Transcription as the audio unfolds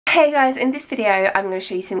Hey guys, in this video I'm going to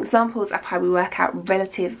show you some examples of how we work out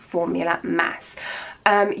relative formula mass.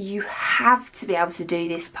 You have to be able to do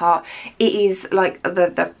this part. It is like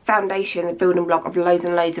the foundation, the building block of loads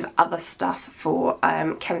and loads of other stuff for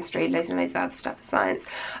chemistry, loads and loads of other stuff for science.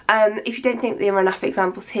 If you don't think there are enough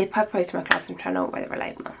examples here, post to my classroom channel where they're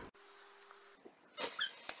available.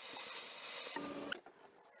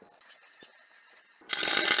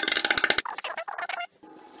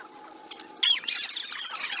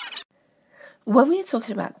 When we are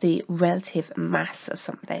talking about the relative mass of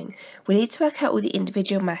something, we need to work out all the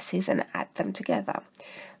individual masses and add them together.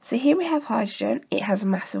 So here we have hydrogen, it has a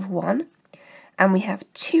mass of 1, and we have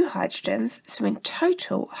 2 hydrogens, so in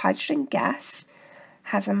total, hydrogen gas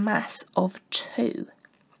has a mass of 2.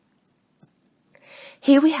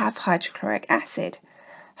 Here we have hydrochloric acid.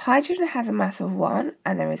 Hydrogen has a mass of 1,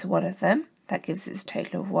 and there is 1 of them, that gives us a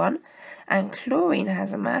total of 1, and chlorine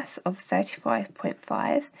has a mass of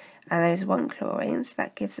 35.5, and there is 1 chlorine, so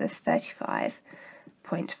that gives us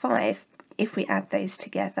 35.5. If we add those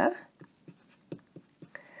together,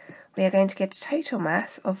 we are going to get a total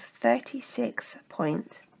mass of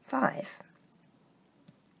 36.5.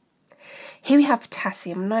 Here we have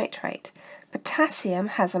potassium nitrate. Potassium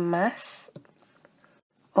has a mass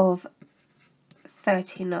of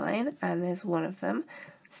 39, and there's 1 of them,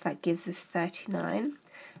 so that gives us 39.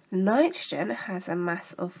 Nitrogen has a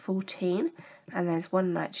mass of 14, and there's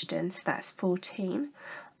 1 nitrogen, so that's 14.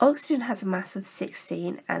 Oxygen has a mass of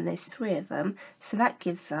 16, and there's 3 of them, so that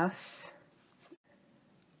gives us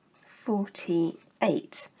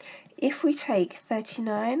 48. If we take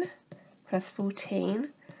 39 plus 14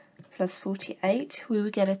 plus 48, we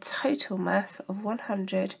would get a total mass of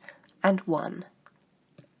 101.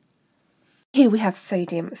 Here we have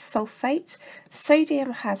sodium sulfate.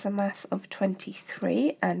 Sodium has a mass of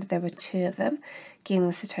 23, and there are 2 of them, giving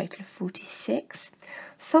us a total of 46.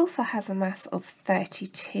 Sulfur has a mass of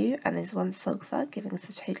 32, and there's 1 sulfur, giving us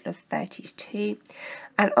a total of 32.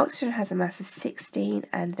 And oxygen has a mass of 16,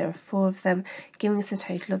 and there are 4 of them, giving us a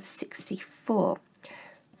total of 64.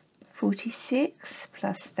 46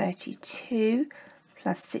 plus 32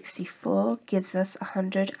 plus 64 gives us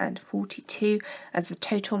 142 as the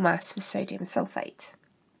total mass for sodium sulfate.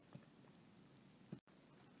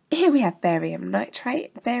 Here we have barium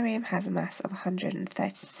nitrate. Barium has a mass of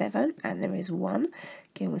 137, and there is 1,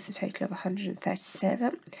 giving us a total of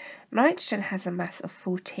 137. Nitrogen has a mass of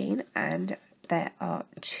 14, and there are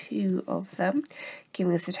 2 of them,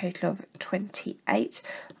 giving us a total of 28.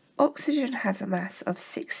 Oxygen has a mass of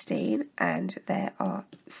 16, and there are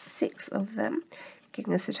 6 of them,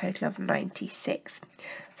 giving us a total of 96.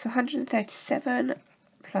 So 137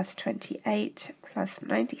 plus 28 plus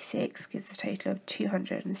 96 gives a total of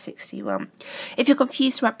 261. If you're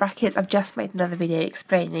confused about brackets, I've just made another video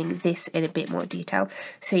explaining this in a bit more detail,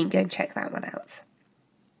 so you can go and check that one out.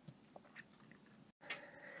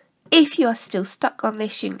 If you are still stuck on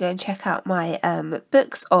this, you can go and check out my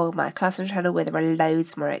books or my classroom channel where there are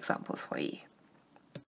loads more examples for you.